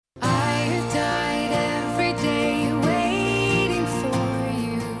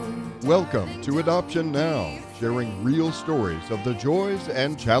Welcome to Adoption Now, sharing real stories of the joys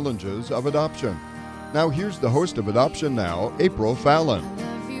and challenges of adoption. Now here's the host of Adoption Now, April Fallon.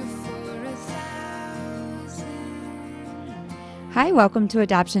 Hi, welcome to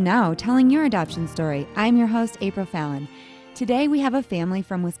Adoption Now, telling your adoption story. I'm your host, April Fallon. Today we have a family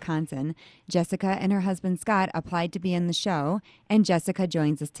from Wisconsin. Jessica and her husband Scott applied to be in the show, and Jessica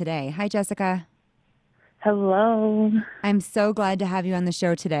joins us today. Hi, Jessica. Hello. I'm so glad to have you on the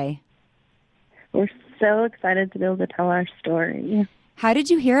show today. We're so excited to be able to tell our story. How did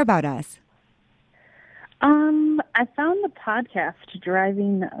you hear about us? I found the podcast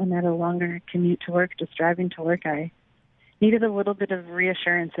driving and at a longer commute to work, just driving to work. I needed a little bit of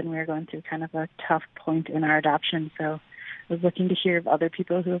reassurance, and we were going through kind of a tough point in our adoption, so I was looking to hear of other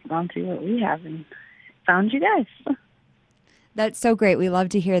people who have gone through what we have, and found you guys. That's so great. We love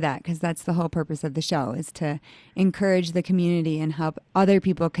to hear that because that's the whole purpose of the show, is to encourage the community and help other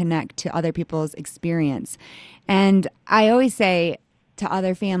people connect to other people's experience. And I always say to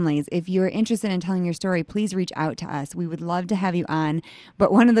other families, if you're interested in telling your story, please reach out to us. We would love to have you on.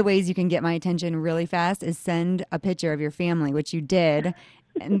 But one of the ways you can get my attention really fast is send a picture of your family, which you did.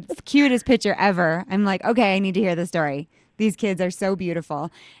 And it's the cutest picture ever. I'm like, okay, I need to hear the story. These kids are so beautiful.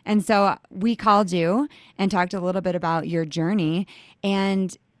 And so we called you and talked a little bit about your journey.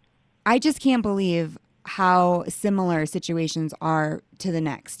 And I just can't believe how similar situations are to the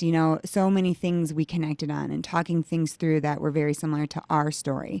next. You know, so many things we connected on and talking things through that were very similar to our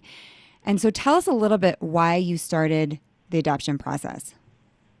story. And so tell us a little bit why you started the adoption process.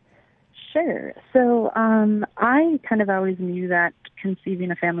 Sure. So I kind of always knew that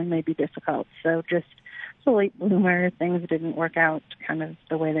conceiving a family may be difficult. So just a late bloomer, things didn't work out kind of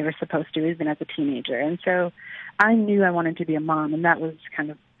the way they were supposed to, even as a teenager. And so I knew I wanted to be a mom, and that was kind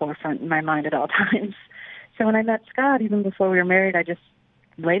of forefront in my mind at all times. So when I met Scott, even before we were married, I just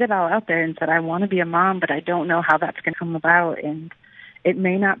laid it all out there and said, I want to be a mom, but I don't know how that's going to come about. And it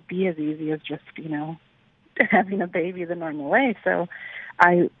may not be as easy as just, having a baby the normal way. So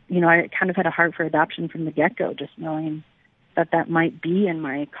I kind of had a heart for adoption from the get-go, just knowing that might be in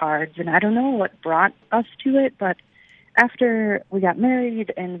my cards. And I don't know what brought us to it, but after we got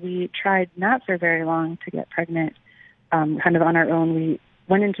married and we tried not for very long to get pregnant, kind of on our own, we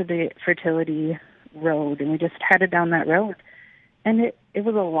went into the fertility road and we just headed down that road. And it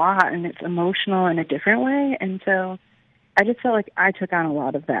was a lot, and it's emotional in a different way. And so I just felt like I took on a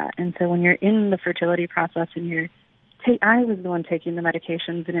lot of that. And so when you're in the fertility process and I was the one taking the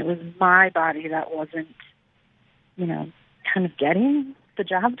medications, and it was my body that wasn't, kind of getting the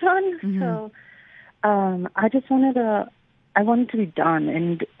job done. Mm-hmm. So I just wanted to be done,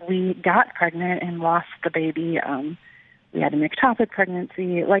 and we got pregnant and lost the baby. We had an ectopic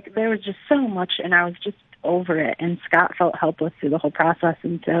pregnancy. Like, there was just so much, and I was just over it, and Scott felt helpless through the whole process.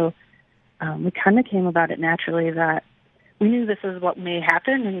 And so we kind of came about it naturally that we knew this is what may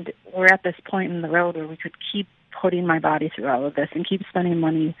happen, and we're at this point in the road where we could keep putting my body through all of this and keep spending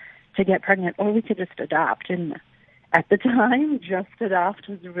money to get pregnant, or we could just adopt. And at the time, just adopt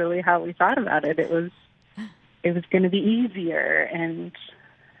was really how we thought about it. It was going to be easier, and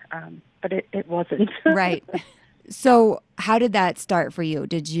but it wasn't. Right. So how did that start for you?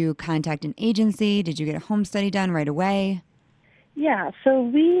 Did you contact an agency? Did you get a home study done right away? Yeah, so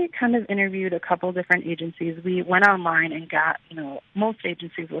we kind of interviewed a couple different agencies. We went online and got, most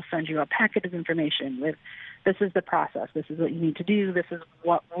agencies will send you a packet of information with, this is the process, this is what you need to do, this is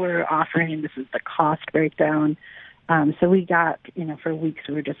what we're offering, this is the cost breakdown. So we got, for weeks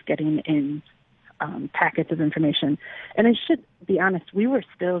we were just getting in packets of information. And I should be honest, we were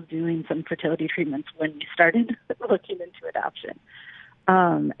still doing some fertility treatments when we started looking into adoption.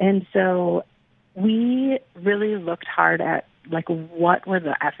 And so we really looked hard at, what were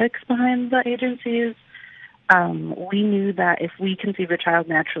the ethics behind the agencies. We knew that if we conceived a child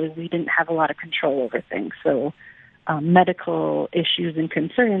naturally, we didn't have a lot of control over things. So medical issues and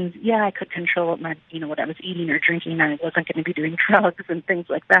concerns, I could control what I was eating or drinking. I wasn't going to be doing drugs and things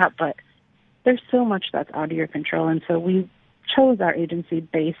like that, but there's so much that's out of your control. And so we chose our agency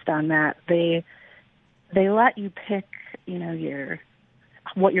based on that. They let you pick,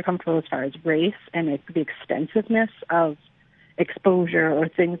 what you're comfortable as far as race and the extensiveness of exposure or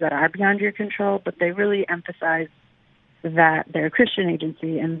things that are beyond your control, but they really emphasize that they're a Christian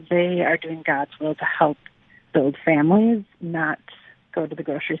agency and they are doing God's will to help build families, not go to the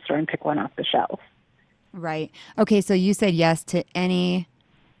grocery store and pick one off the shelf. Right. Okay, so you said yes to any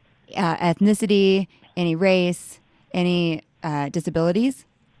ethnicity, any race, any disabilities?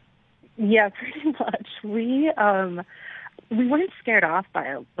 Yeah, pretty much. We weren't scared off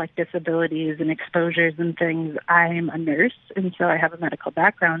by disabilities and exposures and things. I'm a nurse, and so I have a medical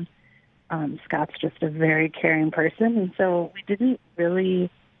background. Scott's just a very caring person, and so we didn't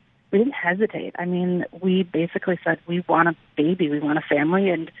hesitate. I mean, we basically said we want a baby, we want a family,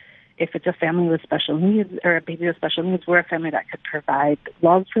 and if it's a family with special needs or a baby with special needs, we're a family that could provide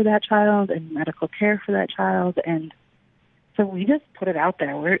love for that child and medical care for that child. And so we just put it out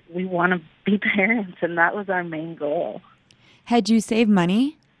there. We want to be parents, and that was our main goal. Had you saved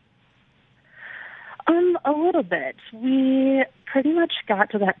money? A little bit. We pretty much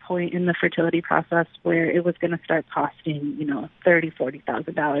got to that point in the fertility process where it was going to start costing,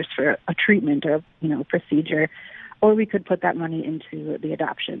 $30,000-$40,000 for a treatment or, procedure, or we could put that money into the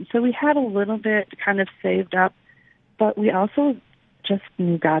adoption. So we had a little bit kind of saved up, but we also just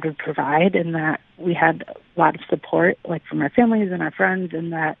knew God would provide, and that we had a lot of support, like from our families and our friends,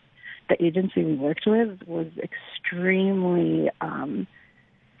 and that the agency we worked with was extremely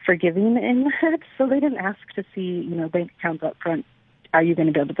forgiving in that. So they didn't ask to see, bank accounts up front. Are you going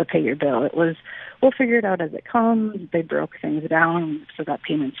to be able to pay your bill? It was, we'll figure it out as it comes. They broke things down so that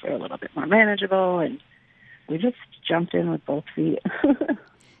payments were a little bit more manageable, and we just jumped in with both feet.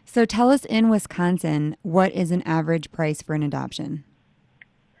 So tell us, in Wisconsin, what is an average price for an adoption?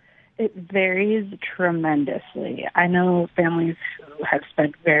 It varies tremendously. I know families who have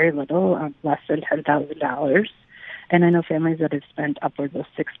spent very little, less than $10,000, and I know families that have spent upwards of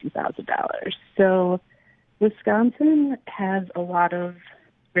 $60,000. So Wisconsin has a lot of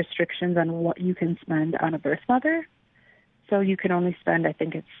restrictions on what you can spend on a birth mother. So you can only spend, I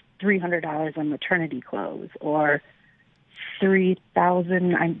think it's $300 on maternity clothes, or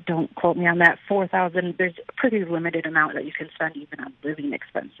 $3,000, don't quote me on that, $4,000. There's a pretty limited amount that you can spend even on living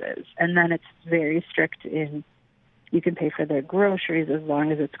expenses. And then it's very strict in, you can pay for their groceries as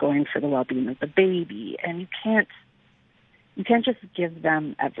long as it's going for the well-being of the baby. And you can't just give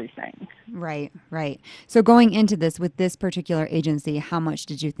them everything. Right. So going into this with this particular agency, how much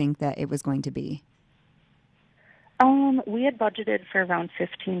did you think that it was going to be? We had budgeted for around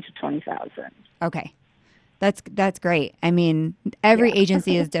 $15,000 to $20,000. Okay. That's great. I mean, every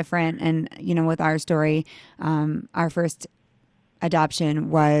agency is different. And, with our story, our first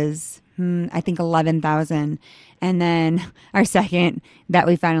adoption was, I think, $11,000. And then our second that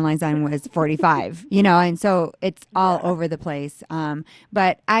we finalized on was $45,000, and so it's all over the place.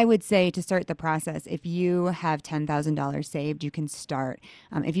 But I would say, to start the process, if you have $10,000 saved, you can start.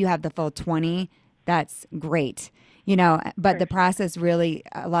 If you have the full 20, that's great, but the process really,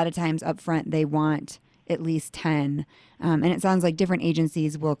 a lot of times up front, they want at least 10. And it sounds like different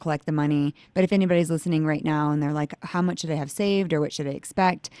agencies will collect the money. But if anybody's listening right now and they're like, how much should I have saved, or what should I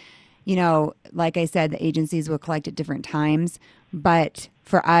expect? Like I said, the agencies will collect at different times. But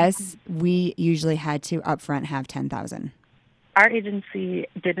for us, we usually had to upfront have $10,000. Our agency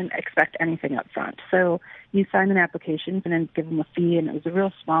didn't expect anything up front. So you sign an application and then give them a fee, and it was a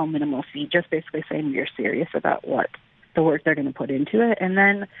real small minimal fee, just basically saying you're serious about what the work they're going to put into it. And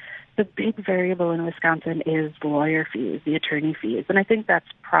then the big variable in Wisconsin is the lawyer fees, the attorney fees. And I think that's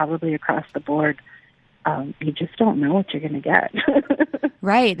probably across the board. You just don't know what you're going to get.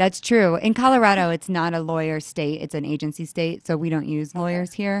 Right, that's true. In Colorado, it's not a lawyer state, it's an agency state, so we don't use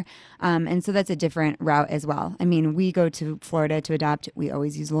lawyers here. And so that's a different route as well. I mean, we go to Florida to adopt, we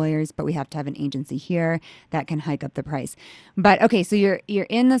always use lawyers, but we have to have an agency here that can hike up the price. But okay, so you're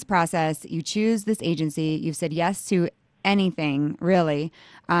in this process, you choose this agency, you've said yes to anything, really.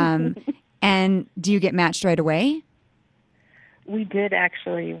 And do you get matched right away? We did,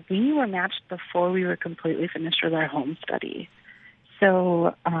 actually. We were matched before we were completely finished with our home study.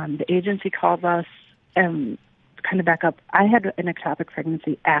 So the agency called us, and kind of back up, I had an ectopic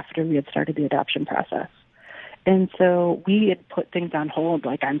pregnancy after we had started the adoption process. And so we had put things on hold,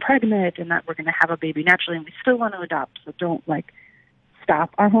 like I'm pregnant and that we're going to have a baby naturally, and we still want to adopt, so don't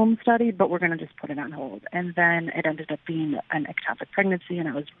stop our home study, but we're going to just put it on hold. And then it ended up being an ectopic pregnancy, and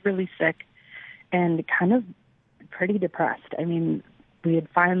I was really sick and kind of pretty depressed. I mean, we had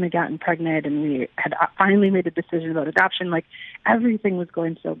finally gotten pregnant, and we had finally made a decision about adoption. Everything was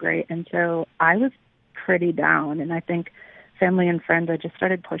going so great. And so I was pretty down, and I think family and friends, I just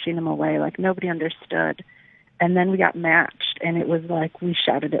started pushing them away. Nobody understood. And then we got matched, and it was we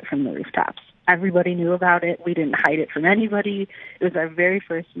shouted it from the rooftops. Everybody knew about it. We didn't hide it from anybody. It was our very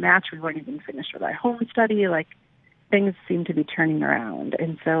first match. We weren't even finished with our home study. Things seemed to be turning around.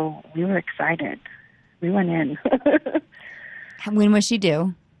 And so we were excited. We went in. When was she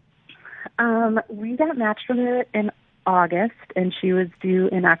due? We got matched with her in August, and she was due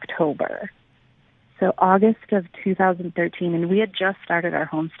in October. So August of 2013, and we had just started our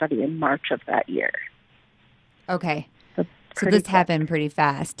home study in March of that year. Okay. So this happened pretty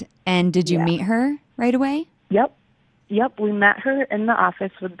fast. And did you meet her right away? Yep. Yep, we met her in the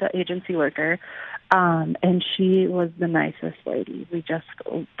office with the agency worker, and she was the nicest lady. We just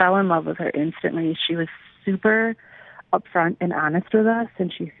fell in love with her instantly. She was super upfront and honest with us,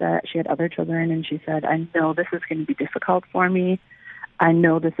 and she said she had other children, and she said, I know this is going to be difficult for me. I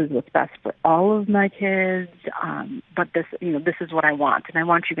know this is what's best for all of my kids, but this is what I want, and I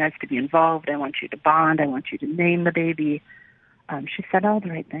want you guys to be involved. I want you to bond. I want you to name the baby. She said all the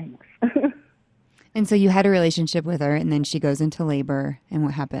right things. And so you had a relationship with her, and then she goes into labor, and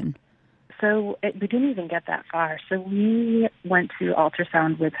what happened? So we didn't even get that far. So we went to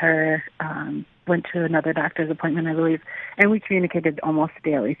ultrasound with her, went to another doctor's appointment, I believe, and we communicated almost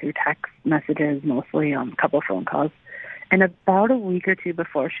daily through text messages, mostly a couple of phone calls. And about a week or two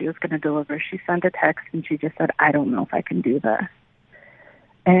before she was going to deliver, she sent a text, and she just said, I don't know if I can do this.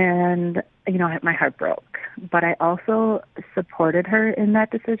 And, my heart broke. But I also supported her in that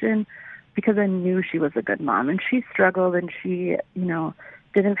decision because I knew she was a good mom. And she struggled, and she,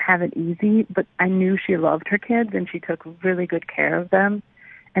 didn't have it easy, but I knew she loved her kids, and she took really good care of them.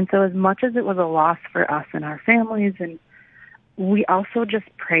 And so as much as it was a loss for us and our families, and we also just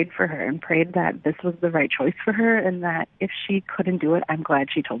prayed for her and prayed that this was the right choice for her, and that if she couldn't do it, I'm glad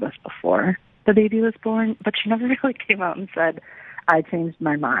she told us before the baby was born. But she never really came out and said, I changed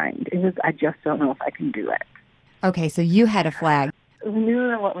my mind. It was, I just don't know if I can do it. Okay, so you had a flag. We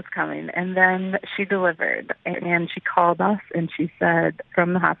knew what was coming, and then she delivered, and she called us, and she said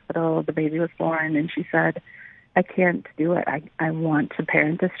from the hospital the baby was born, and she said, I can't do it. I want to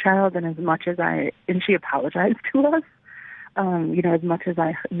parent this child, and as much as and she apologized to us, as much as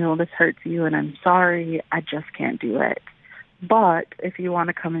I know this hurts you and I'm sorry, I just can't do it. But if you want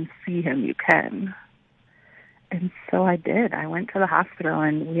to come and see him, you can. And so I did. I went to the hospital,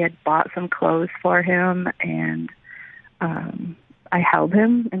 and we had bought some clothes for him, and I held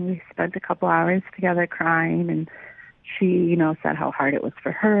him, and we spent a couple hours together crying, and she, said how hard it was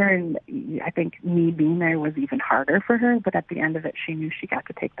for her, and I think me being there was even harder for her, but at the end of it, she knew she got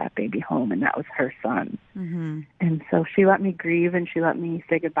to take that baby home, and that was her son. Mm-hmm. And so she let me grieve, and she let me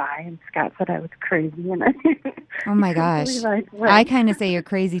say goodbye, and Scott said I was crazy, and oh my gosh. I kind of say you're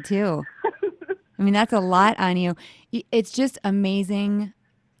crazy too. I mean, that's a lot on you. It's just amazing,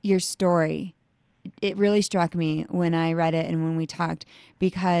 your story. It really struck me when I read it and when we talked,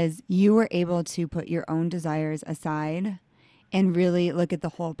 because you were able to put your own desires aside and really look at the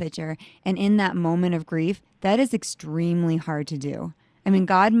whole picture. And in that moment of grief, that is extremely hard to do. I mean,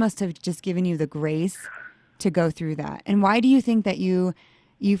 God must have just given you the grace to go through that. And why do you think that you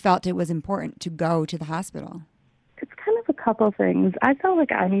felt it was important to go to the hospital? It's kind of a couple things. I felt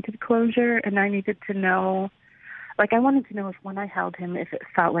like I needed closure, and I needed to know. I wanted to know if when I held him, if it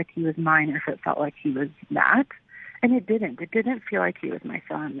felt like he was mine or if it felt like he was not. And it didn't. It didn't feel like he was my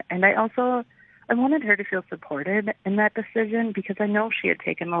son. And I wanted her to feel supported in that decision, because I know she had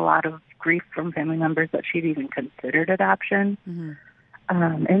taken a lot of grief from family members that she'd even considered adoption.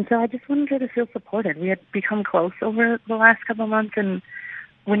 Mm-hmm. And so I just wanted her to feel supported. We had become close over the last couple of months, and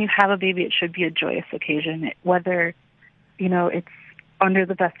when you have a baby, it should be a joyous occasion, whether, it's under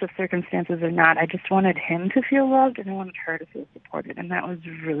the best of circumstances or not. I just wanted him to feel loved, and I wanted her to feel supported, and that was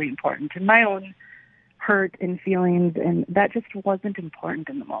really important. And my own hurt and feelings, and that just wasn't important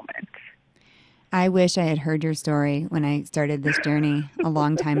in the moment. I wish I had heard your story when I started this journey a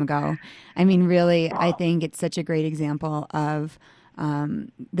long time ago. I mean, really, I think it's such a great example of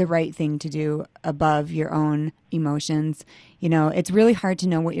the right thing to do above your own emotions. It's really hard to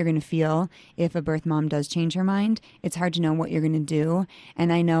know what you're going to feel if a birth mom does change her mind. It's hard to know what you're going to do.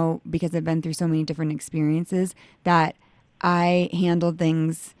 And I know, because I've been through so many different experiences, that I handled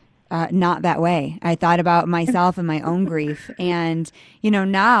things not that way. I thought about myself and my own grief. And,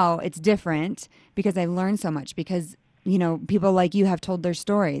 now it's different because I've learned so much, because people like you have told their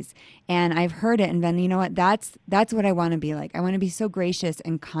stories, and I've heard it and been, what, that's what I want to be like. I want to be so gracious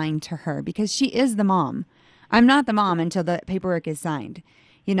and kind to her, because she is the mom. I'm not the mom until the paperwork is signed,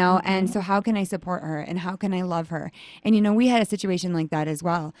 mm-hmm. And so how can I support her, and how can I love her? And, we had a situation like that as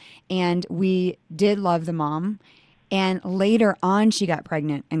well. And we did love the mom. And later on, she got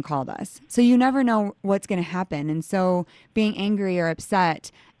pregnant and called us. So you never know what's going to happen. And so being angry or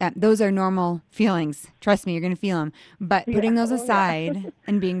upset, those are normal feelings. Trust me, you're going to feel them. But putting those aside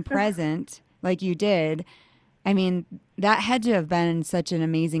and being present like you did, I mean, that had to have been such an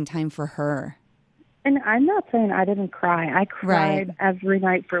amazing time for her. And I'm not saying I didn't cry. I cried every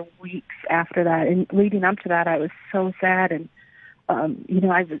night for weeks after that. And leading up to that, I was so sad. And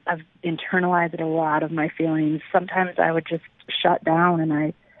I've internalized a lot of my feelings. Sometimes I would just shut down, and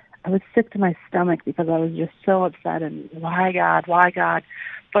I was sick to my stomach because I was just so upset, and why God?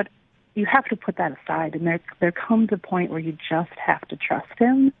 But you have to put that aside, and there comes a point where you just have to trust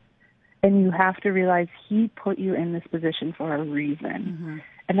him, and you have to realize he put you in this position for a reason. Mm-hmm.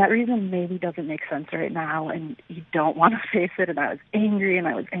 And that reason maybe doesn't make sense right now, and you don't want to face it. And I was angry, and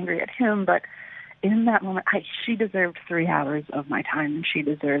I was angry at him. But in that moment, she deserved 3 hours of my time, and she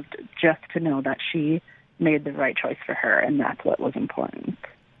deserved just to know that she made the right choice for her, and that's what was important.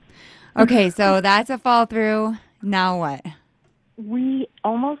 Okay, so that's a fall through. Now what? We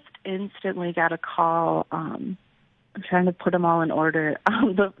almost instantly got a call. I'm trying to put them all in order.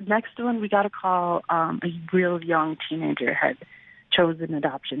 The next one, we got a call. A real young teenager had chosen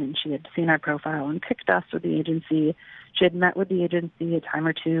adoption, and she had seen our profile and picked us with the agency. She had met with the agency a time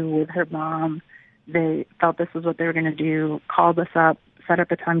or two with her mom. They felt this was what they were going to do, called us up, set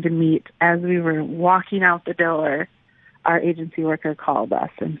up a time to meet. As we were walking out the door, our agency worker called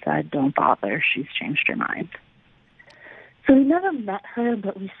us and said, "Don't bother, she's changed her mind." So we never met her,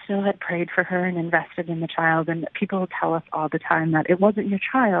 but we still had prayed for her and invested in the child. And people tell us all the time that it wasn't your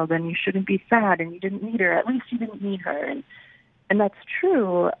child and you shouldn't be sad and you didn't need her. At least you didn't need her. And that's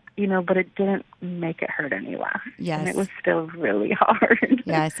true, but it didn't make it hurt any less. Yes. And it was still really hard.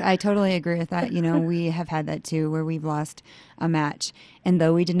 Yes, I totally agree with that. We have had that too, where we've lost a match. And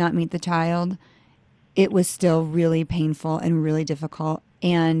though we did not meet the child, it was still really painful and really difficult.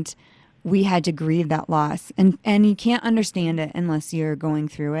 And we had to grieve that loss. And you can't understand it unless you're going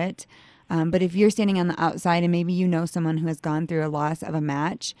through it. But if you're standing on the outside and maybe you know someone who has gone through a loss of a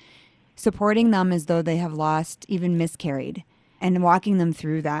match, supporting them as though they have lost, even miscarried, and walking them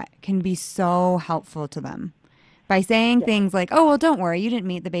through that can be so helpful to them. By saying things like, "Oh, well, don't worry, you didn't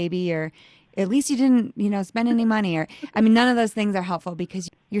meet the baby," or "At least you didn't, spend any money," or, none of those things are helpful because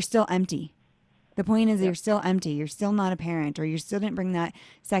you're still empty. The point is you're still empty. You're still not a parent, or you still didn't bring that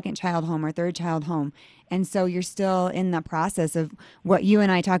second child home or third child home. And so you're still in the process of what you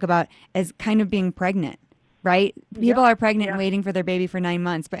and I talk about as kind of being pregnant, right? People are pregnant and waiting for their baby for 9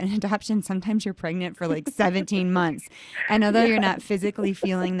 months, but in adoption, sometimes you're pregnant for like 17 months. And although you're not physically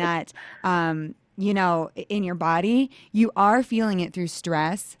feeling that, in your body, you are feeling it through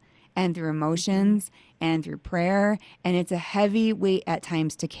stress and through emotions and through prayer. And it's a heavy weight at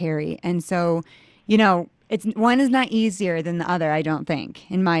times to carry. And so, it's one is not easier than the other, I don't think,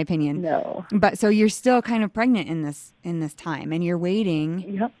 in my opinion. No. But so you're still kind of pregnant in this time and you're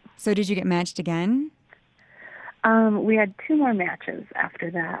waiting. Yep. So did you get matched again? We had 2 more matches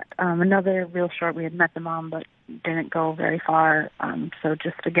after that. Another real short, we had met the mom, but didn't go very far. So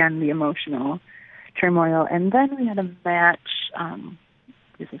just, again, the emotional turmoil. And then we had a match,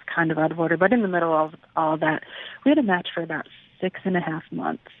 this is kind of out of order, but in the middle of all that, we had a match for about 6.5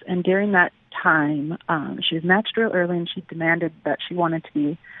 months. And during that time, she was matched real early, and she demanded that she wanted to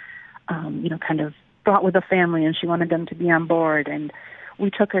be, kind of brought with a family, and she wanted them to be on board. And we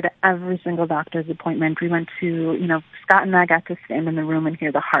took her to every single doctor's appointment. We went to, Scott and I got to stand in the room and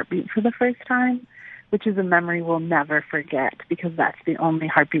hear the heartbeat for the first time, which is a memory we'll never forget because that's the only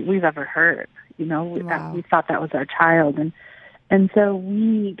heartbeat we've ever heard. Wow. We thought that was our child. And so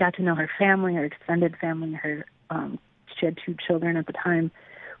we got to know her family, her extended family. She had 2 children at the time.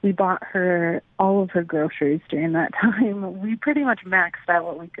 We bought her all of her groceries during that time. We pretty much maxed out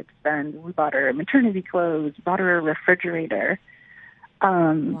what we could spend. We bought her maternity clothes, bought her a refrigerator.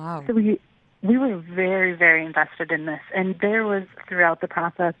 Wow. So we were very, very invested in this. And there was, throughout the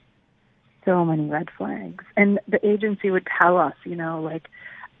process, so many red flags. And the agency would tell us,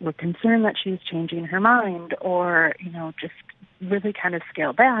 we're concerned that she's changing her mind, or, just really kind of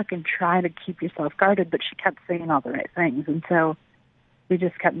scale back and try to keep yourself guarded. But she kept saying all the right things. And so we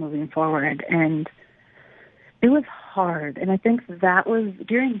just kept moving forward. And it was hard. And I think that was,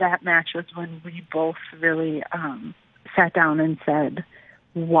 during that match was when we both really sat down and said,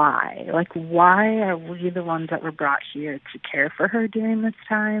 why? Why are we the ones that were brought here to care for her during this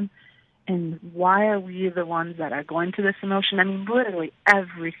time? And why are we the ones that are going through this emotion? I mean, literally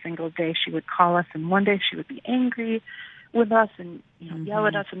every single day she would call us, and one day she would be angry with us and yell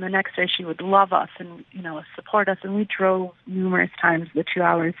at us, and the next day she would love us and support us. And we drove numerous times the 2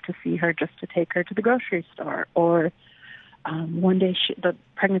 hours to see her, just to take her to the grocery store. Or one day the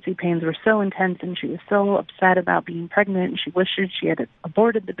pregnancy pains were so intense, and she was so upset about being pregnant, and she wished she had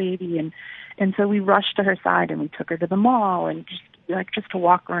aborted the baby. And so we rushed to her side, and we took her to the mall, and just to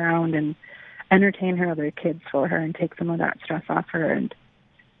walk around and entertain her other kids for her and take some of that stress off her. And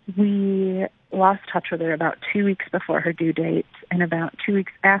we lost touch with her about 2 weeks before her due date. And about 2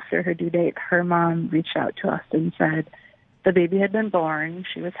 weeks after her due date, her mom reached out to us and said the baby had been born,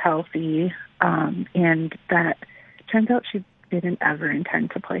 she was healthy, and that turns out she didn't ever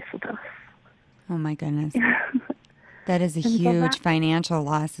intend to place with us. Oh, my goodness. That is a And so huge financial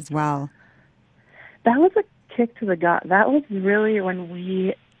loss as well. that was a kick to the gut. That was really when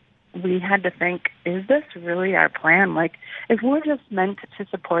we had to think, is this really our plan? Like, if we're just meant to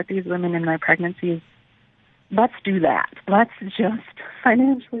support these women in their pregnancies, let's do that. Let's just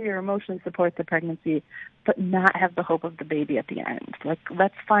financially or emotionally support the pregnancy, but not have the hope of the baby at the end. Like,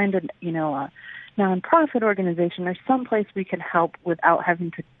 let's find a nonprofit organization or someplace we can help without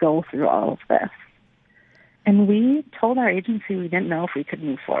having to go through all of this. And we told our agency we didn't know if we could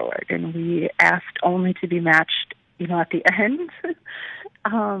move forward, and we asked only to be matched, at the end.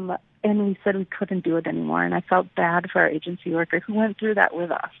 And we said we couldn't do it anymore. And I felt bad for our agency worker who went through that with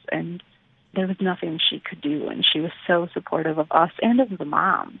us, and there was nothing she could do. And she was so supportive of us and of the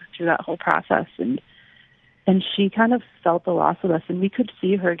mom through that whole process. And she kind of felt the loss with us, and we could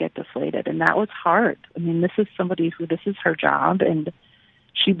see her get deflated. And that was hard. I mean, this is somebody who, this is her job, and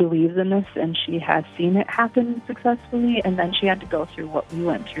she believes in this, and she has seen it happen successfully. And then she had to go through what we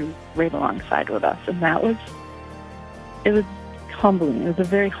went through right alongside with us. And it was humbling. It was a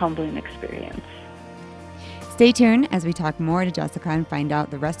very humbling experience. Stay tuned as we talk more to Jessica and find out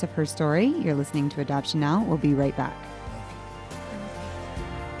the rest of her story. You're listening to Adoption Now. We'll be right back.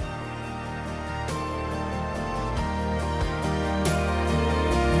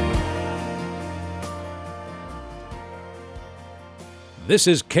 This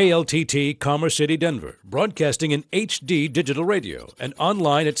is KLTT Commerce City, Denver, broadcasting in HD digital radio and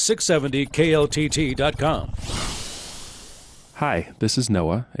online at 670kltt.com. Hi, this is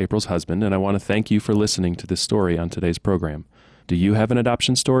Noah, April's husband, and I want to thank you for listening to this story on today's program. Do you have an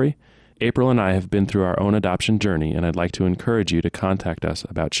adoption story? April and I have been through our own adoption journey, and I'd like to encourage you to contact us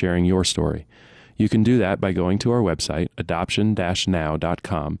about sharing your story. You can do that by going to our website,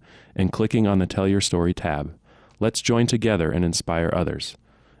 adoption-now.com, and clicking on the Tell Your Story tab. Let's join together and inspire others.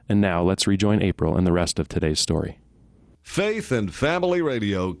 And now let's rejoin April and the rest of today's story. Faith and Family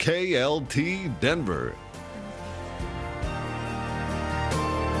Radio, KLT Denver.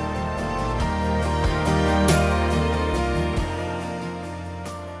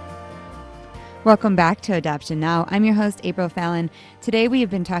 Welcome back to Adoption Now. I'm your host, April Fallon. Today we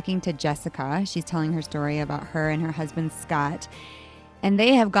have been talking to Jessica. She's telling her story about her and her husband, Scott. And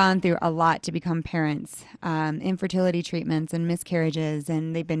they have gone through a lot to become parents, infertility treatments and miscarriages,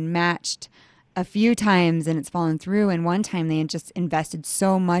 and they've been matched a few times and it's fallen through. And one time they had just invested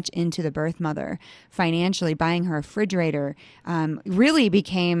so much into the birth mother financially, buying her a refrigerator, really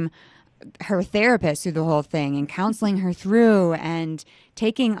became her therapist through the whole thing and counseling her through and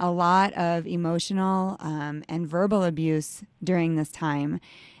taking a lot of emotional and verbal abuse during this time.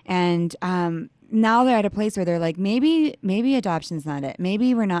 And now they're at a place where they're like, maybe adoption's not it.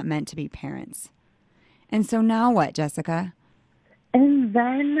 Maybe we're not meant to be parents. And so now what, Jessica? And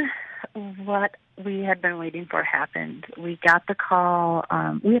then what we had been waiting for happened. We got the call.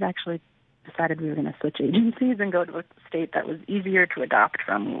 We had actually decided we were going to switch agencies and go to a state that was easier to adopt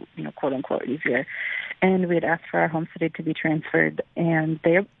from, quote unquote easier. And we had asked for our homestead to be transferred, and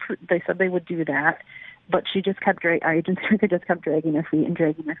they said they would do that. But she just kept our agency just kept dragging her feet. And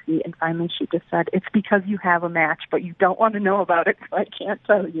finally she just said, it's because you have a match, but you don't want to know about it, so I can't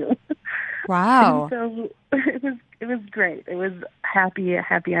tell you. Wow. And so it was great. It was a happy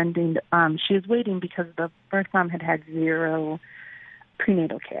ending. She was waiting because the birth mom had zero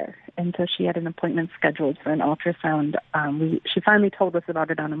prenatal care. And so she had an appointment scheduled for an ultrasound. She finally told us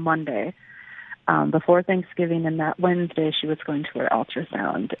about it on a Monday before Thanksgiving, and that Wednesday she was going to her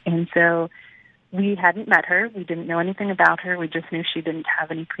ultrasound. And so we hadn't met her. We didn't know anything about her. We just knew she didn't have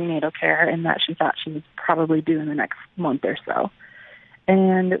any prenatal care and that she thought she was probably due in the next month or so.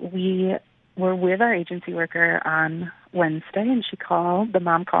 And we were with our agency worker on Wednesday, and the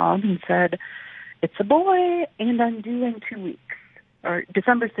mom called and said, it's a boy, and I'm due in 2 weeks. Or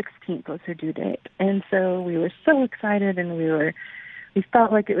December 16th was her due date. And so we were so excited, and we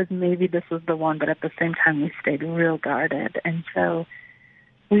felt like it was maybe this was the one, but at the same time we stayed real guarded. And so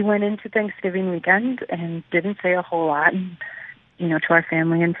we went into Thanksgiving weekend and didn't say a whole lot, to our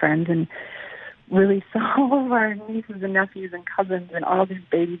family and friends, and really saw all of our nieces and nephews and cousins and all these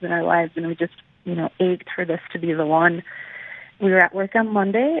babies in our lives, and we just, ached for this to be the one. We were at work on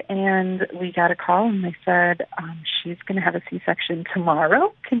Monday, and we got a call, and they said, she's going to have a C-section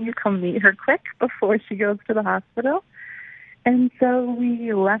tomorrow. Can you come meet her quick before she goes to the hospital? And so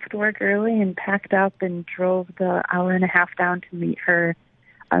we left work early and packed up and drove the hour and a half down to meet her.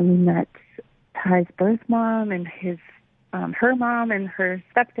 We met Ty's birth mom and her mom and her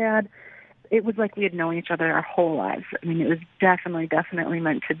stepdad. It was like we had known each other our whole lives. I mean, it was definitely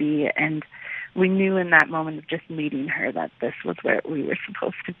meant to be. And we knew in that moment of just meeting her that this was where we were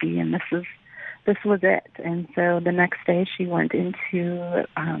supposed to be. And this is this was it. And so the next day she went into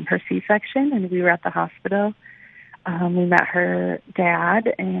her C-section, and we were at the hospital. We met her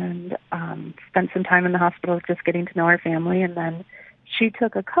dad and spent some time in the hospital just getting to know her family. And then she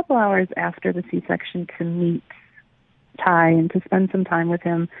took a couple hours after the C-section to meet Ty and to spend some time with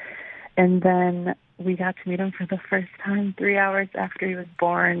him. And then we got to meet him for the first time 3 hours after he was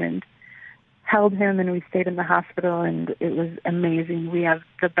born, and held him, and we stayed in the hospital, and it was amazing. We have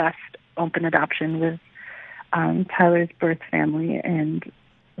the best open adoption with Tyler's birth family, and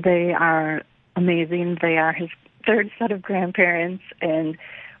they are amazing. They are his third set of grandparents, and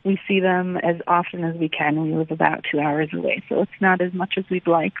we see them as often as we can. We live about 2 hours away, so it's not as much as we'd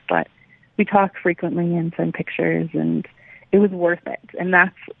like, but we talk frequently and send pictures, and it was worth it. And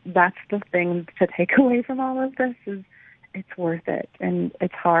that's the thing to take away from all of this, is it's worth it. And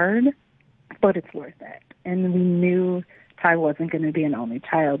it's hard, but it's worth it. And we knew Ty wasn't going to be an only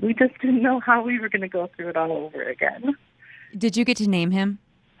child. We just didn't know how we were going to go through it all over again. Did you get to name him?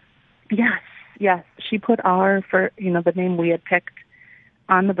 Yes. She put the name we had picked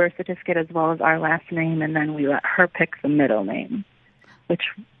on the birth certificate, as well as our last name, and then we let her pick the middle name, which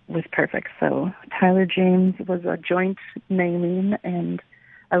was perfect. So Tyler James was a joint naming, and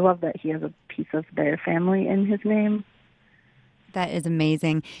I love that he has a piece of their family in his name. That is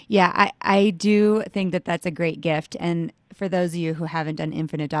amazing. Yeah, I do think that that's a great gift. And for those of you who haven't done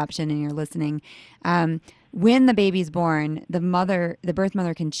infant adoption and you're listening, when the baby's born, the birth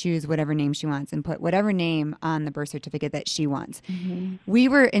mother can choose whatever name she wants and put whatever name on the birth certificate that she wants. Mm-hmm. We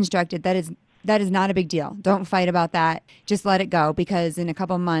were instructed that is not a big deal. Don't fight about that. Just let it go, because in a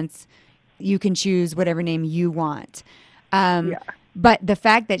couple months you can choose whatever name you want. But the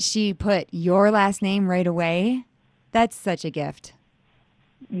fact that she put your last name right away, that's such a gift.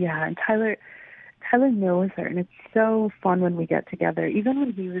 Yeah, and Tyler knows her, and it's so fun when we get together. Even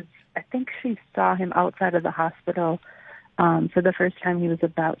when he was, I think she saw him outside of the hospital for the first time. He was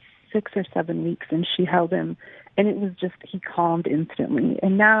about 6 or 7 weeks, and she held him, and it was just, he calmed instantly.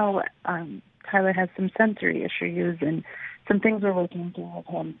 And now Tyler has some sensory issues and some things we're working through with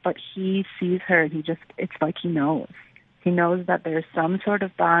him, but he sees her, and it's like he knows. He knows that there's some sort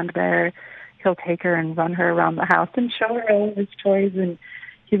of bond there. He'll take her and run her around the house and show her all of his toys, and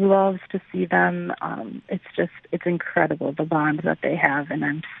he loves to see them. It's incredible, the bond that they have, and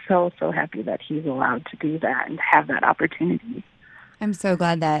I'm so, so happy that he's allowed to do that and have that opportunity. I'm so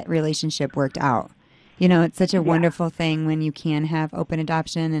glad that relationship worked out. You know, it's such a wonderful thing when you can have open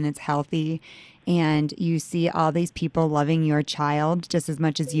adoption and it's healthy, and you see all these people loving your child just as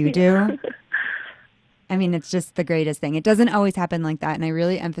much as you do. I mean, it's just the greatest thing. It doesn't always happen like that, and I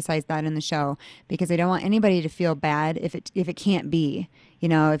really emphasize that in the show, because I don't want anybody to feel bad if it can't be. You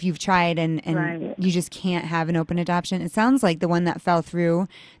know, if you've tried and right. You just can't have an open adoption. It sounds like the one that fell through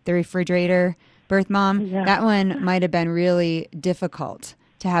the refrigerator birth mom, that one might have been really difficult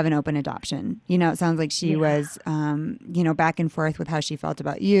to have an open adoption. You know, it sounds like she was, back and forth with how she felt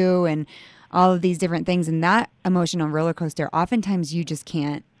about you and all of these different things. And that emotional roller coaster, oftentimes you just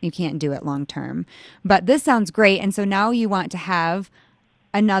can't do it long term. But this sounds great. And so now you want to have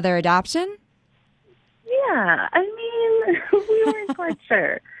another adoption? Yeah, I mean, we weren't quite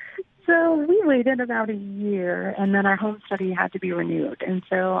sure. So we waited about a year, and then our home study had to be renewed. And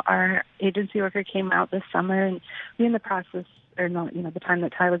so our agency worker came out this summer, and we in the process, the time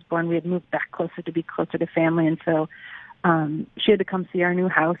that Ty was born, we had moved back closer to be closer to family. And so she had to come see our new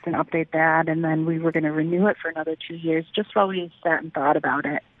house and update that, and then we were going to renew it for another 2 years, just while we sat and thought about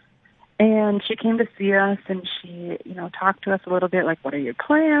it. And she came to see us, and she, talked to us a little bit, like, what are your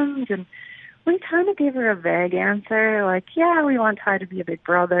plans? And we kind of gave her a vague answer, like, yeah, we want Ty to be a big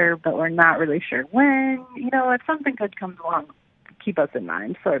brother, but we're not really sure when. If something good comes along, keep us in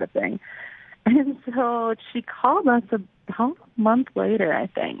mind, sort of thing. And so she called us about a month later, I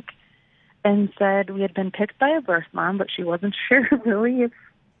think, and said we had been picked by a birth mom, but she wasn't sure really if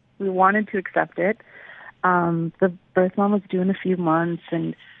we wanted to accept it. The birth mom was due in a few months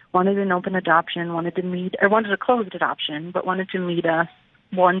and wanted an open adoption, wanted a closed adoption, but wanted to meet us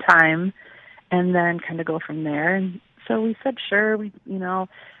one time and then kind of go from there. And so we said, sure.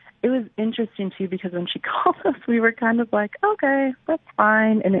 It was interesting too, because when she called us, we were kind of like, okay, that's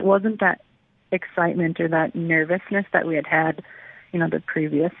fine. And it wasn't that excitement or that nervousness that we had, the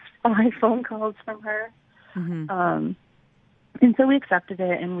previous 5 phone calls from her. Mm-hmm. And so we accepted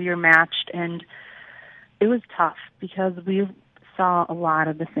it, and we were matched, and it was tough because we saw a lot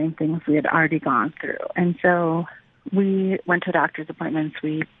of the same things we had already gone through. And so we went to doctor's appointments.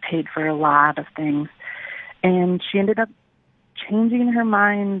 We paid for a lot of things. And she ended up changing her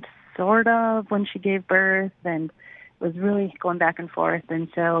mind sort of when she gave birth, and was really going back and forth. And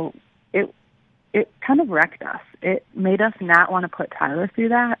so it kind of wrecked us. It made us not want to put Tyler through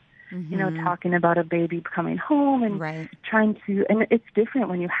that. You know, talking about a baby coming home and trying to, and it's different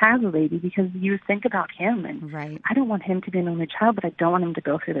when you have a baby because you think about him and I don't want him to be an only child, but I don't want him to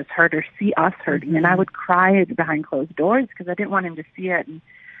go through this hurt or see us hurting. And I would cry behind closed doors because I didn't want him to see it. And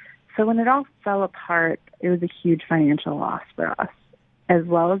so when it all fell apart, it was a huge financial loss for us as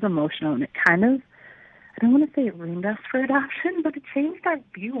well as emotional. And it kind of, I don't want to say it ruined us for adoption, but it changed our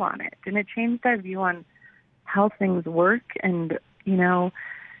view on it. And it changed our view on how things work. And, you know,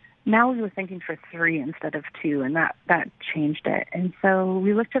 now we were thinking for 3 instead of 2, and that changed it. And so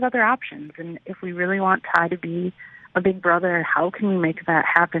we looked at other options. And if we really want Ty to be a big brother, how can we make that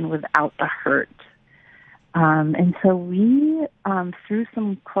happen without the hurt? And so we, through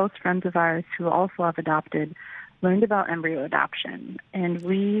some close friends of ours who also have adopted, learned about embryo adoption. And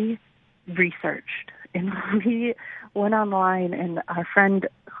we researched. And we went online, and our friend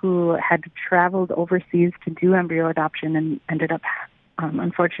who had traveled overseas to do embryo adoption and ended up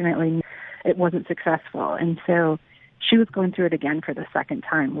unfortunately, it wasn't successful. And so she was going through it again for the second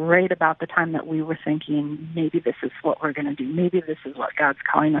time, right about the time that we were thinking, maybe this is what we're going to do. Maybe this is what God's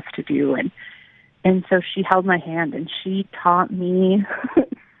calling us to do. And so she held my hand, and she taught me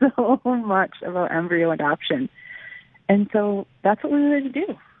so much about embryo adoption. And so that's what we were going to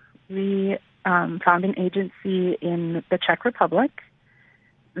do. We found an agency in the Czech Republic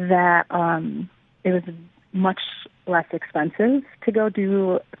that it was much less expensive to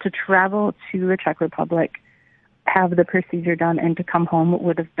travel to the Czech Republic, have the procedure done, and to come home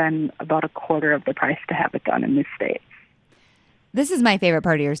would have been about a quarter of the price to have it done in this state. This is my favorite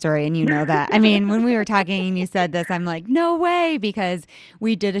part of your story, and you know that. I mean, when we were talking and you said this, I'm like, no way, because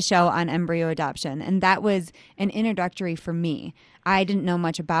we did a show on embryo adoption, and that was an introductory for me. I didn't know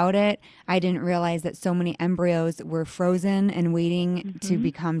much about it. I didn't realize that so many embryos were frozen and waiting to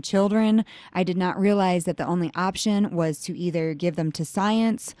become children. I did not realize that the only option was to either give them to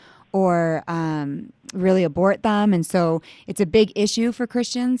science or really abort them. And so it's a big issue for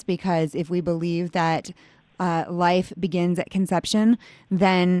Christians, because if we believe that life begins at conception,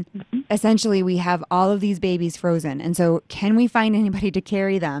 then essentially we have all of these babies frozen. And so can we find anybody to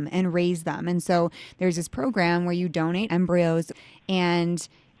carry them and raise them? And so there's this program where you donate embryos, and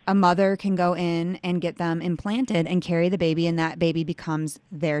a mother can go in and get them implanted and carry the baby, and that baby becomes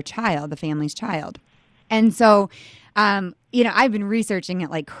their child, the family's child. And so, you know, I've been researching it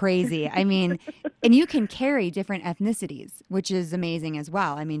like crazy. I mean, and you can carry different ethnicities, which is amazing as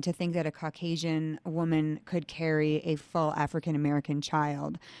well. I mean, to think that a Caucasian woman could carry a full African-American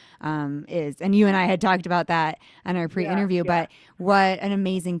child is, and you and I had talked about that on our pre-interview, but what an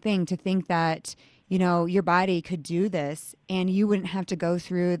amazing thing to think that, you know, your body could do this and you wouldn't have to go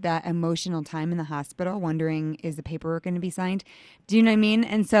through that emotional time in the hospital wondering, is the paperwork going to be signed? Do you know what I mean?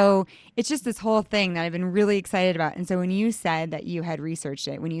 And so it's just this whole thing that I've been really excited about. And so when you said that you had researched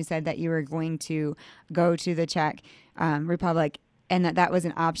it, when you said that you were going to go to the Czech Republic and that was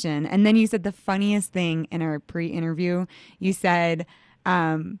an option, and then you said the funniest thing in our pre-interview, you said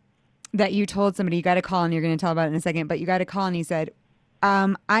that you told somebody, you got to call, and you're going to tell about it in a second, but you got to call, and you said,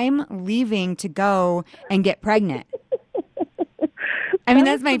 I'm leaving to go and get pregnant. I mean,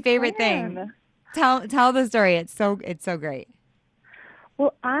 that's my favorite thing. Tell the story. It's so great.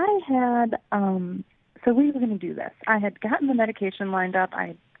 Well, I had, so we were going to do this. I had gotten the medication lined up.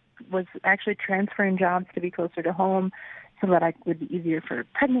 I was actually transferring jobs to be closer to home so that I would be easier for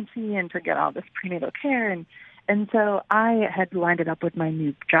pregnancy and to get all this prenatal care. And so I had lined it up with my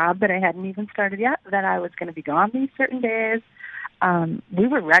new job that I hadn't even started yet, that I was going to be gone these certain days. We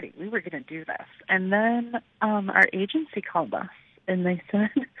were ready. We were going to do this. And then our agency called us, and they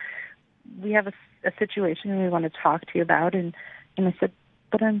said, we have a situation we want to talk to you about. And I said,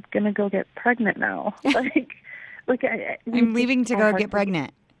 but I'm going to go get pregnant now. I'm leaving to go get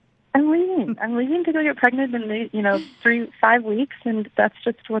pregnant. I'm leaving to go get pregnant in 5 weeks, and that's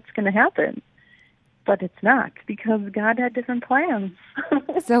just what's going to happen. But it's not, because God had different plans.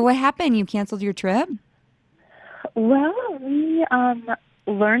 So what happened? You canceled your trip? Well, we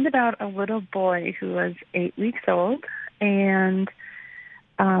learned about a little boy who was 8 weeks old, and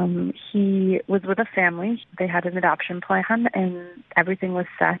he was with a family. They had an adoption plan, and everything was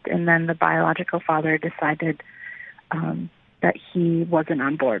set, and then the biological father decided that he wasn't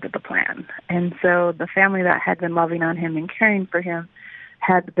on board with the plan. And so the family that had been loving on him and caring for him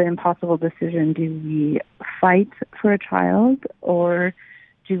had the impossible decision: do we fight for a child, or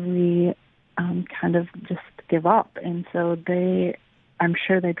do we kind of just give up? And so I'm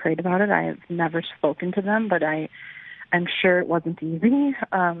sure they prayed about it. I have never spoken to them, but I'm sure it wasn't easy,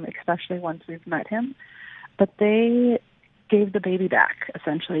 especially once we've met him. But they gave the baby back,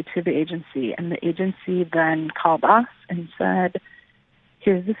 essentially, to the agency. And the agency then called us and said,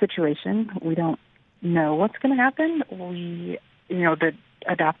 here's the situation. We don't know what's going to happen.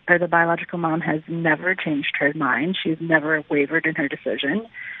 The biological mom has never changed her mind. She's never wavered in her decision.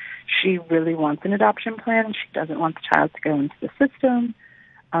 She really wants an adoption plan. She doesn't want the child to go into the system.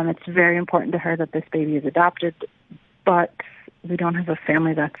 It's very important to her that this baby is adopted, but we don't have a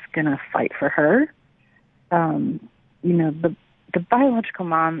family that's going to fight for her. The biological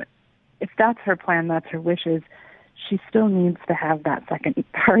mom, if that's her plan, that's her wishes, she still needs to have that second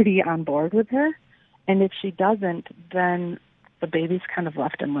party on board with her. And if she doesn't, then the baby's kind of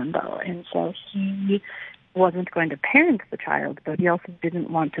left in limbo. And so he wasn't going to parent the child, but he also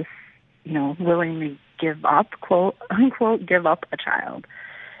didn't want to, willingly give up, quote unquote, give up a child.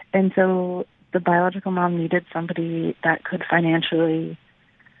 And so the biological mom needed somebody that could financially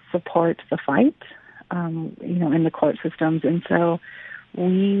support the fight, in the court systems. And so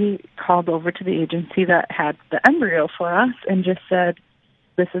we called over to the agency that had the embryo for us and just said,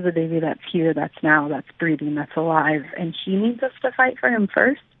 this is a baby that's here, that's now, that's breathing, that's alive, and he needs us to fight for him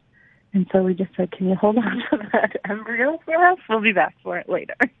first. And so we just said, can you hold on to that embryo for us? We'll be back for it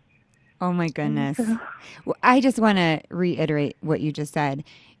later. Oh, my goodness. Well, I just want to reiterate what you just said.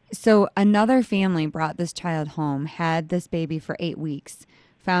 So another family brought this child home, had this baby for 8 weeks,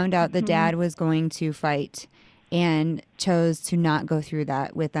 found out the dad was going to fight, and chose to not go through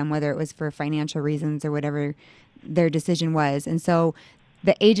that with them, whether it was for financial reasons or whatever their decision was. And so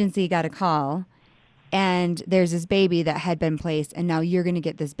the agency got a call, and there's this baby that had been placed, and now you're going to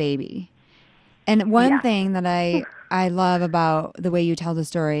get this baby. And one thing that I love about the way you tell the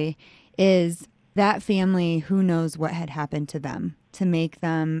story is that family, who knows what had happened to them to make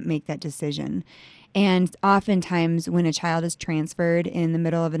them make that decision. And oftentimes when a child is transferred in the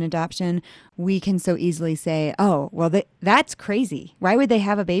middle of an adoption, we can so easily say, oh, well, that's crazy. Why would they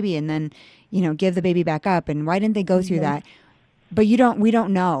have a baby and then, give the baby back up? And why didn't they go through that? But we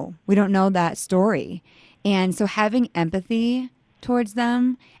don't know. We don't know that story. And so having empathy towards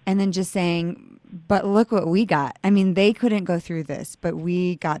them and then just saying, but look what we got. I mean, they couldn't go through this, but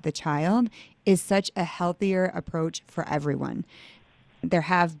we got the child is such a healthier approach for everyone. There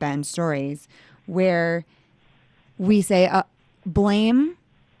have been stories where we say, blame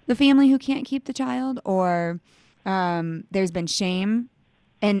the family who can't keep the child, or there's been shame.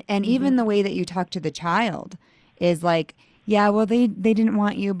 And even the way that you talk to the child is like, yeah, well, they didn't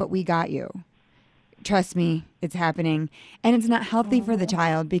want you, but we got you. Trust me, it's happening. And it's not healthy for the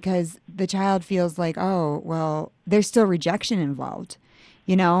child because the child feels like, oh, well, there's still rejection involved,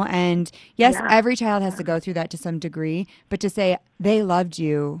 And yes, every child has to go through that to some degree, but to say they loved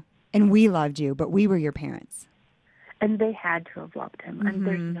you and we loved you, but we were your parents. And they had to have loved him. And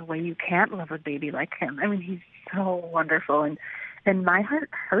there's no way you can't love a baby like him. I mean, he's so wonderful. And my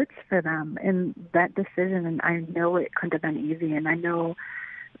heart hurts for them in that decision. And I know it couldn't have been easy. And I know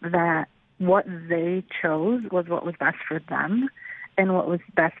that what they chose was what was best for them and what was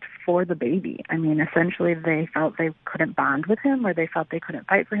best for the baby. I mean, essentially, they felt they couldn't bond with him, or they felt they couldn't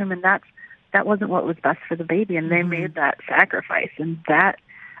fight for him. And that wasn't what was best for the baby. And they made that sacrifice. And that,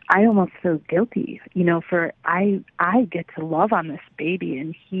 I almost feel guilty, for I get to love on this baby,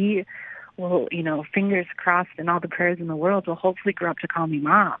 and he will, fingers crossed and all the prayers in the world, will hopefully grow up to call me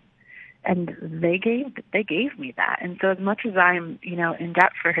mom. And they gave me that. And so as much as I'm, in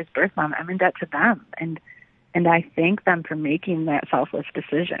debt for his birth mom, I'm in debt to them. And I thank them for making that selfless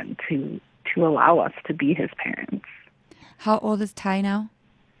decision to allow us to be his parents. How old is Ty now?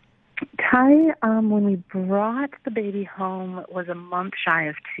 Ty, when we brought the baby home, was a month shy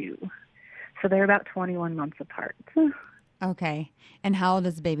of 2. So they're about 21 months apart. Okay. And how old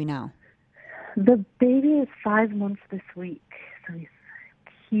is the baby now? The baby is 5 months this week. So he's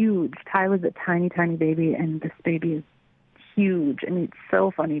huge. Ty was a tiny, tiny baby, and this baby is huge. And it's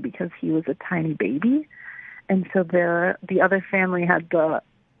so funny because he was a tiny baby. And so the other family had the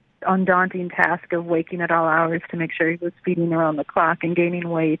undaunting task of waking at all hours to make sure he was feeding around the clock and gaining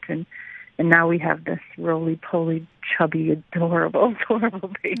weight, and now we have this roly-poly, chubby, adorable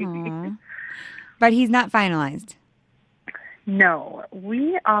baby. Aww. But he's not finalized. No,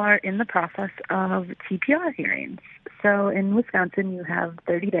 we are in the process of TPR hearings. So in Wisconsin, you have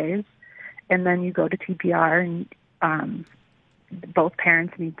 30 days, and then you go to TPR, and both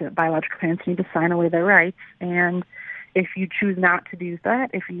biological parents need to sign away their rights. And if you choose not to do that,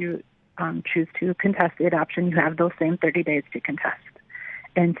 if you choose to contest the adoption, you have those same 30 days to contest.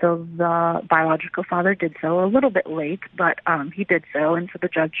 And so the biological father did so a little bit late, but he did so. And so the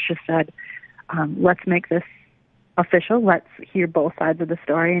judge just said, let's make this official. Let's hear both sides of the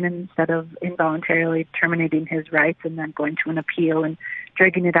story, and instead of involuntarily terminating his rights and then going to an appeal and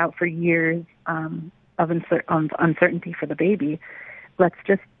dragging it out for years of uncertainty for the baby, let's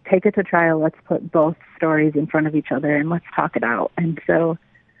just take it to trial. Let's put both stories in front of each other and let's talk it out. And so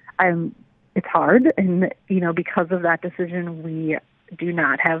it's hard, and because of that decision, we do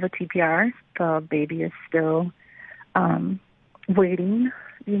not have a TPR. The baby is still waiting,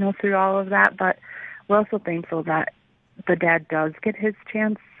 through all of that, but we're also thankful that the dad does get his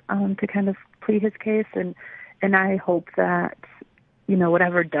chance to kind of plead his case, and I hope that,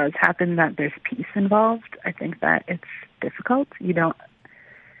 whatever does happen, that there's peace involved. I think that it's difficult. You don't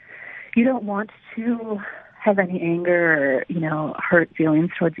want to have any anger or, hurt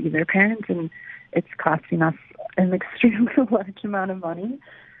feelings towards either parent, and it's costing us an extremely large amount of money.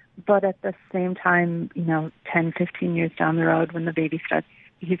 But at the same time, 10, 15 years down the road, when the baby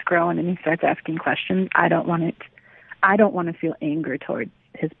he's growing and he starts asking questions, I don't want to feel anger towards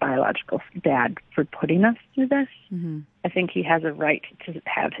his biological dad for putting us through this. Mm-hmm. I think he has a right to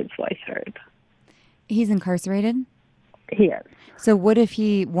have his voice heard. He's incarcerated? He is. So what if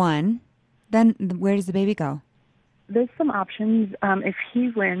he won? Then where does the baby go? There's some options. If he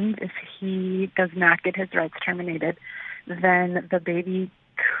wins, if he does not get his rights terminated, then the baby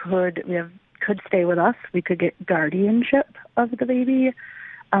could stay with us. We could get guardianship of the baby,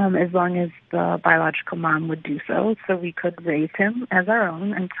 as long as the biological mom would do so. So we could raise him as our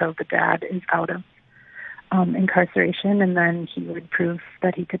own until the dad is out of incarceration, and then he would prove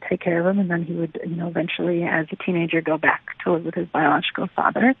that he could take care of him, and then he would, eventually, as a teenager, go back to live with his biological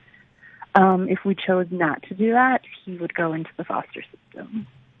father. If we chose not to do that, he would go into the foster system.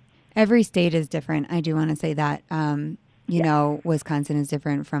 Every state is different. I do want to say that. Wisconsin is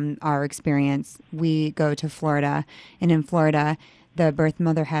different from our experience. We go to Florida, and in Florida, the birth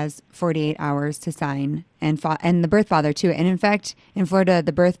mother has 48 hours to sign, and the birth father too. And in fact, in Florida,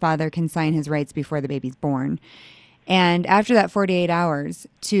 the birth father can sign his rights before the baby's born. And after that 48 hours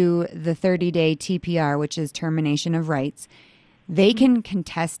to the 30-day TPR, which is termination of rights, they can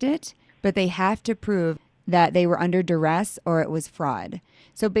contest it, but they have to prove that they were under duress or it was fraud.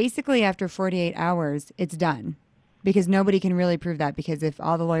 So basically, after 48 hours, it's done, because nobody can really prove that, because if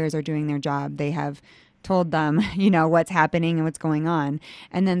all the lawyers are doing their job, they have told them, what's happening and what's going on.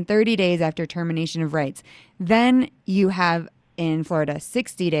 And then 30 days after termination of rights, then you have in Florida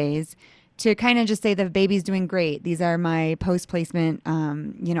 60 days to kind of just say the baby's doing great. These are my post-placement,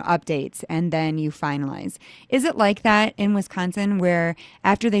 updates, and then you finalize. Is it like that in Wisconsin, where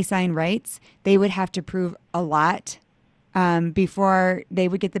after they sign rights, they would have to prove a lot before they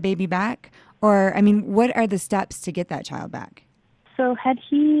would get the baby back? Or, what are the steps to get that child back? So had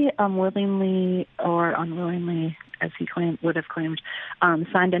he willingly or unwillingly, as he would have claimed,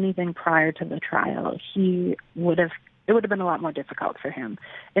 signed anything prior to the trial, it would have been a lot more difficult for him.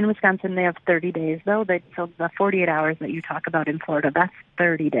 In Wisconsin, they have 30 days, though. So the 48 hours that you talk about in Florida, that's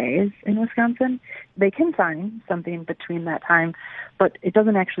 30 days in Wisconsin. They can sign something between that time, but it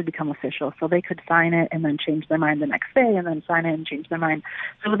doesn't actually become official. So they could sign it and then change their mind the next day, and then sign it and change their mind.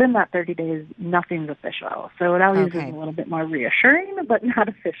 So within that 30 days, nothing's official. So it always is a little bit more reassuring, but not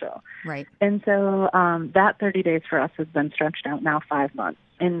official. Right. And so that 30 days for us has been stretched out now 5 months.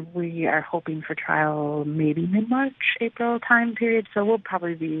 And we are hoping for trial maybe mid-March, April time period. So we'll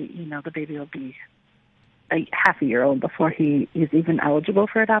probably be, the baby will be a half a year old before he is even eligible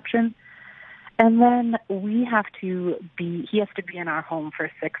for adoption. And then he has to be in our home for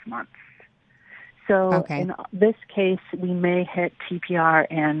 6 months. So in this case, we may hit TPR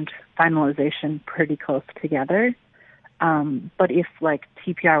and finalization pretty close together. But if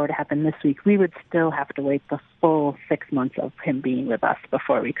TPR were to happen this week, we would still have to wait the full 6 months of him being with us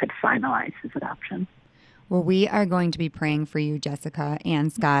before we could finalize his adoption. Well, we are going to be praying for you, Jessica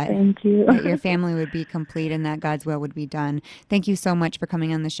and Scott. Thank you. That your family would be complete and that God's will would be done. Thank you so much for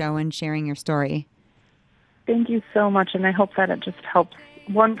coming on the show and sharing your story. Thank you so much, and I hope that it just helps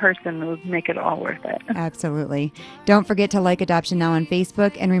one person will make it all worth it. Absolutely. Don't forget to like Adoption Now on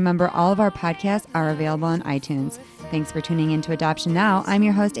Facebook, and remember, all of our podcasts are available on iTunes. Thanks for tuning in to Adoption Now. I'm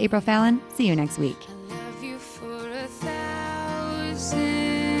your host, April Fallon. See you next week.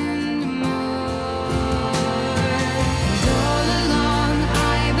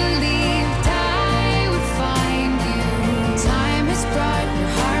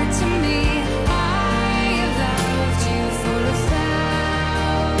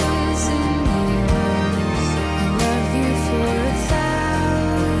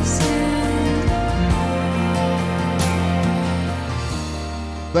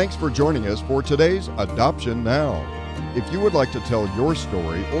 Thanks for joining us for today's Adoption Now. If you would like to tell your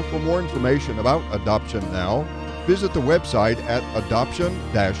story or for more information about Adoption Now, visit the website at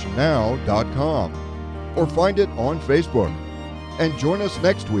adoption-now.com or find it on Facebook. And join us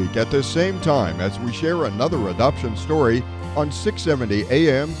next week at the same time as we share another adoption story on 670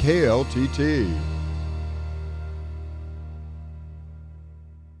 AM KLTT.